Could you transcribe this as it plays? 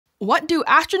What do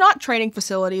astronaut training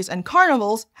facilities and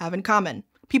carnivals have in common?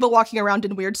 People walking around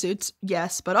in weird suits,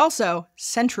 yes, but also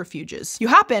centrifuges. You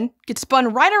hop in, get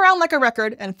spun right around like a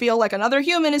record, and feel like another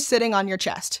human is sitting on your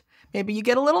chest. Maybe you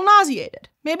get a little nauseated.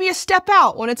 Maybe you step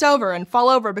out when it's over and fall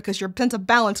over because your sense of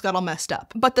balance got all messed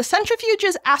up. But the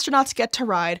centrifuges astronauts get to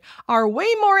ride are way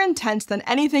more intense than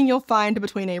anything you'll find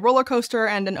between a roller coaster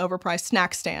and an overpriced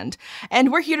snack stand.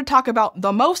 And we're here to talk about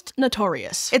the most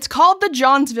notorious. It's called the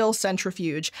Johnsville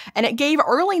Centrifuge, and it gave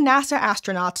early NASA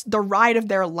astronauts the ride of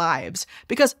their lives.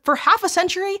 Because for half a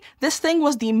century, this thing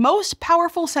was the most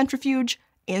powerful centrifuge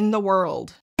in the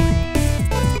world.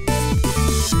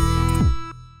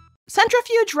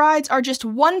 Centrifuge rides are just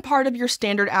one part of your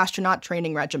standard astronaut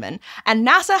training regimen, and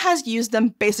NASA has used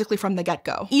them basically from the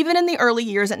get-go. Even in the early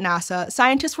years at NASA,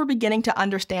 scientists were beginning to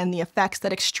understand the effects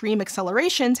that extreme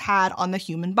accelerations had on the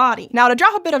human body. Now, to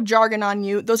drop a bit of jargon on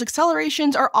you, those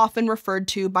accelerations are often referred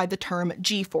to by the term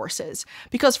G-forces,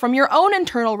 because from your own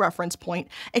internal reference point,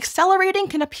 accelerating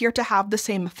can appear to have the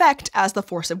same effect as the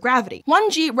force of gravity.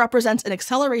 1G represents an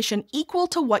acceleration equal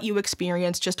to what you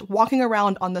experience just walking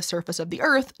around on the surface of the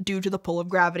Earth due to the pull of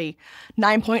gravity,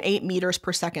 9.8 meters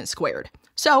per second squared.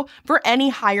 So, for any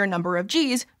higher number of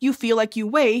Gs, you feel like you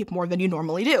weigh more than you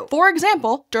normally do. For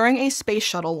example, during a space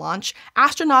shuttle launch,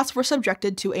 astronauts were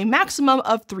subjected to a maximum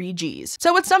of 3 Gs.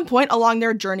 So at some point along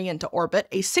their journey into orbit,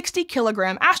 a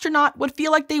 60-kilogram astronaut would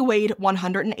feel like they weighed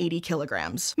 180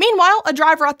 kilograms. Meanwhile, a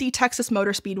driver at the Texas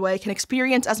Motor Speedway can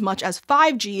experience as much as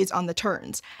 5 Gs on the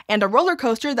turns, and a roller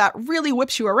coaster that really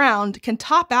whips you around can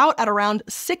top out at around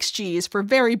 6 Gs for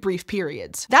very brief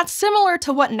periods. That's similar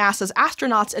to what NASA's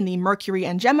astronauts in the Mercury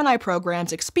and Gemini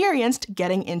programs experienced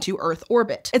getting into Earth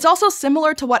orbit. It's also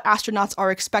similar to what astronauts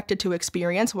are expected to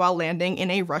experience while landing in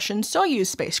a Russian Soyuz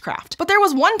spacecraft. But there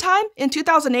was one time in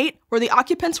 2008 where the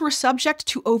occupants were subject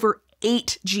to over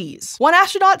 8 Gs. One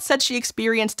astronaut said she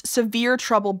experienced severe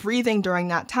trouble breathing during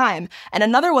that time, and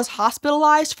another was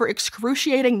hospitalized for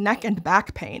excruciating neck and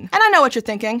back pain. And I know what you're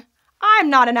thinking. I'm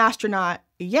not an astronaut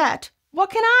yet.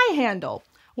 What can I handle?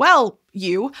 Well,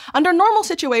 under normal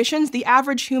situations, the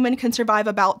average human can survive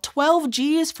about 12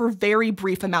 Gs for very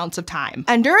brief amounts of time.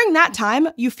 And during that time,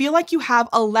 you feel like you have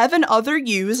 11 other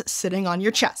Us sitting on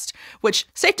your chest, which,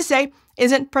 safe to say,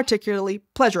 isn't particularly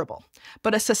pleasurable.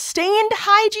 But a sustained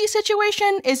high G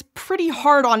situation is pretty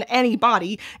hard on any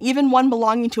body, even one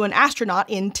belonging to an astronaut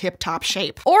in tip-top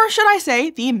shape. Or should I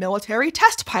say, the military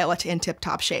test pilot in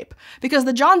tip-top shape, because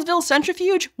the Johnsville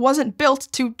Centrifuge wasn't built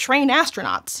to train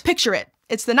astronauts. Picture it.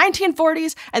 It's the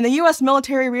 1940s, and the US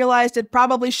military realized it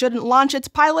probably shouldn't launch its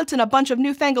pilots in a bunch of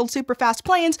newfangled super-fast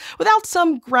planes without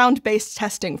some ground-based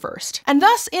testing first. And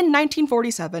thus, in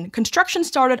 1947, construction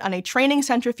started on a training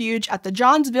centrifuge at the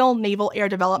Johnsville Naval Air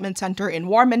Development Center in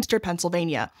Warminster,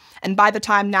 Pennsylvania. And by the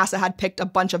time NASA had picked a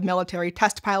bunch of military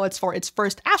test pilots for its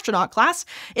first astronaut class,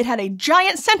 it had a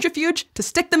giant centrifuge to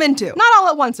stick them into. Not all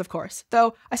at once, of course,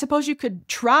 though I suppose you could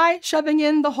try shoving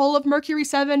in the whole of Mercury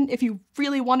 7 if you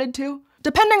really wanted to.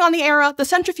 Depending on the era, the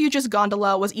centrifuge's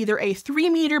gondola was either a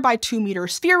 3-meter by 2-meter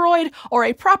spheroid or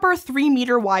a proper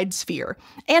 3-meter wide sphere,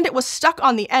 and it was stuck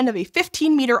on the end of a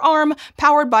 15-meter arm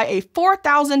powered by a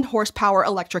 4,000 horsepower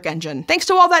electric engine. Thanks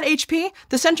to all that HP,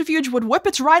 the centrifuge would whip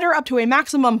its rider up to a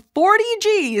maximum 40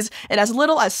 Gs in as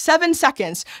little as 7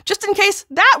 seconds, just in case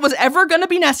that was ever gonna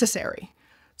be necessary.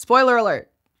 Spoiler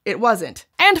alert, it wasn't.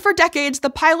 And for decades, the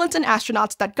pilots and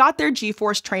astronauts that got their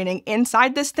G-force training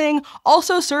inside this thing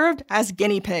also served as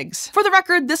guinea pigs. For the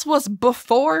record, this was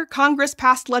before Congress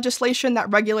passed legislation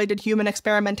that regulated human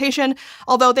experimentation,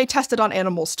 although they tested on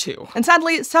animals too. And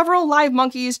sadly, several live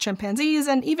monkeys, chimpanzees,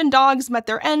 and even dogs met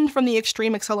their end from the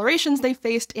extreme accelerations they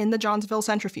faced in the Johnsville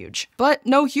Centrifuge. But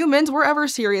no humans were ever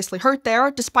seriously hurt there,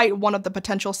 despite one of the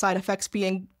potential side effects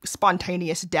being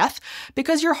spontaneous death,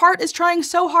 because your heart is trying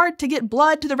so hard to get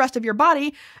blood to the rest of your body,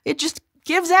 it just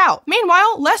gives out.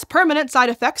 Meanwhile, less permanent side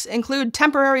effects include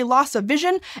temporary loss of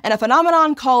vision and a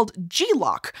phenomenon called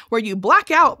G-lock, where you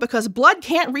black out because blood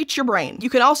can't reach your brain.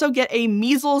 You can also get a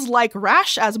measles-like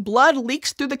rash as blood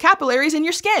leaks through the capillaries in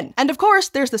your skin. And of course,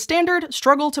 there's the standard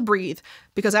struggle to breathe,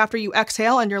 because after you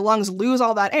exhale and your lungs lose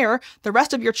all that air, the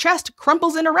rest of your chest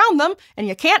crumples in around them and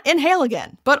you can't inhale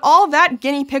again. But all that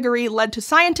guinea piggery led to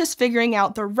scientists figuring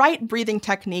out the right breathing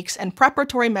techniques and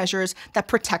preparatory measures that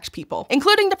protect people,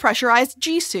 including the pressurized pressurized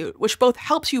G-suit, which both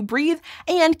helps you breathe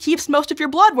and keeps most of your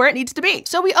blood where it needs to be.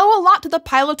 So we owe a lot to the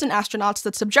pilots and astronauts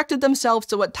that subjected themselves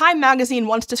to what Time magazine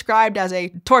once described as a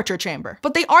torture chamber.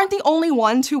 But they aren't the only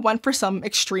ones who went for some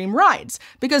extreme rides,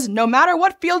 because no matter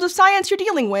what field of science you're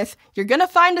dealing with, you're gonna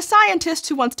find a scientist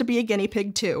who wants to be a guinea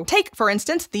pig too. Take, for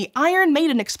instance, the Iron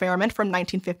Maiden experiment from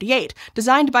 1958,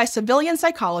 designed by civilian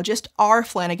psychologist R.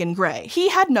 Flanagan Gray. He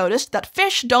had noticed that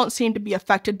fish don't seem to be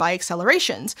affected by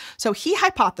accelerations, so he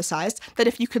hypothesized that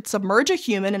if you could submerge a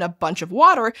human in a bunch of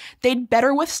water, they'd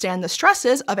better withstand the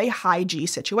stresses of a high G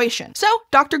situation. So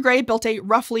Dr. Gray built a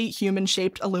roughly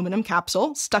human-shaped aluminum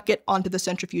capsule, stuck it onto the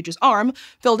centrifuge's arm,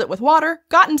 filled it with water,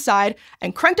 got inside,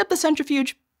 and cranked up the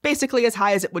centrifuge basically as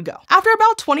high as it would go. After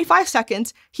about 25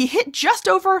 seconds, he hit just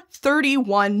over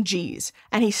 31 Gs,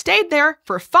 and he stayed there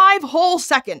for 5 whole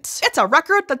seconds. It's a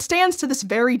record that stands to this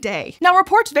very day. Now,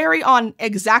 reports vary on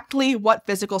exactly what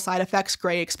physical side effects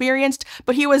Gray experienced,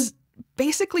 but he was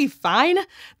basically fine.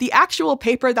 The actual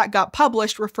paper that got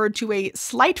published referred to a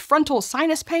slight frontal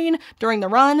sinus pain during the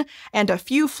run and a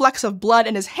few flecks of blood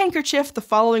in his handkerchief the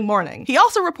following morning. He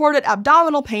also reported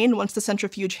abdominal pain once the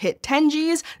centrifuge hit 10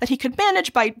 Gs that he could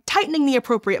manage by tightening the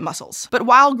appropriate muscles. But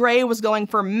while Gray was going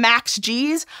for max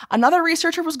Gs, another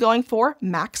researcher was going for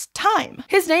max time.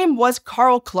 His name was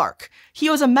Carl Clark. He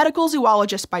was a medical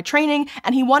zoologist by training,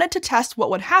 and he wanted to test what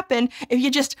would happen if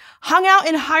you just hung out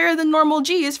in higher than normal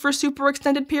Gs for super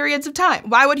extended periods of time.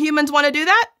 Why would humans want to do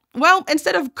that? Well,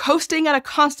 instead of coasting at a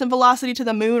constant velocity to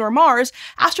the moon or Mars,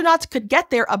 astronauts could get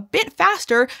there a bit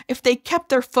faster if they kept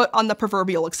their foot on the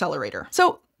proverbial accelerator.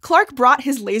 So Clark brought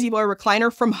his La-Z-Boy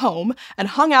recliner from home and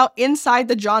hung out inside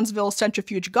the Johnsville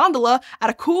Centrifuge gondola at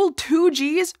a cool 2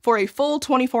 Gs for a full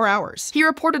 24 hours. He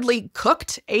reportedly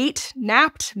cooked, ate,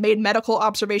 napped, made medical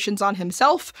observations on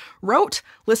himself, wrote,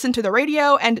 listened to the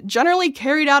radio, and generally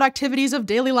carried out activities of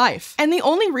daily life. And the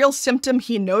only real symptom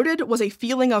he noted was a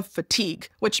feeling of fatigue,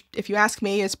 which, if you ask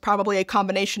me, is probably a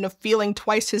combination of feeling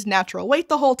twice his natural weight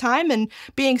the whole time and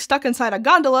being stuck inside a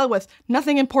gondola with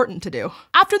nothing important to do.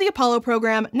 After the Apollo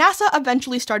program, NASA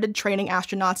eventually started training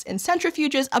astronauts in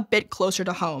centrifuges a bit closer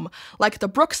to home, like the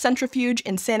Brooks Centrifuge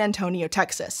in San Antonio,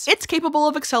 Texas. It's capable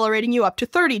of accelerating you up to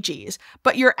 30 Gs,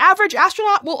 but your average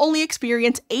astronaut will only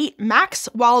experience 8 max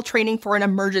while training for an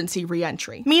emergency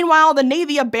re-entry. Meanwhile, the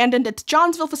Navy abandoned its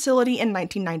Johnsville facility in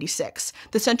 1996.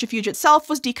 The centrifuge itself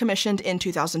was decommissioned in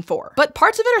 2004. But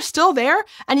parts of it are still there,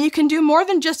 and you can do more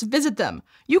than just visit them.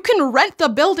 You can rent the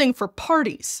building for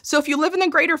parties. So if you live in the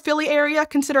greater Philly area,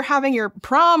 consider having your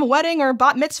prom, wedding, or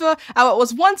bat mitzvah at what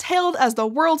was once hailed as the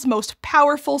world's most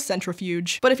powerful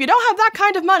centrifuge. But if you don't have that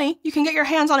kind of money, you can get your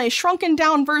hands on a shrunken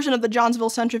down version of the Johnsville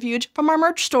Centrifuge from our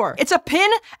merch store. It's a pin,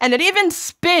 and it even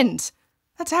spins.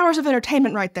 That's hours of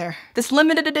entertainment right there. This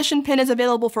limited edition pin is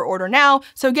available for order now,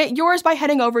 so get yours by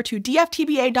heading over to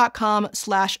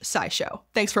dftba.com/scishow.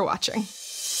 Thanks for watching.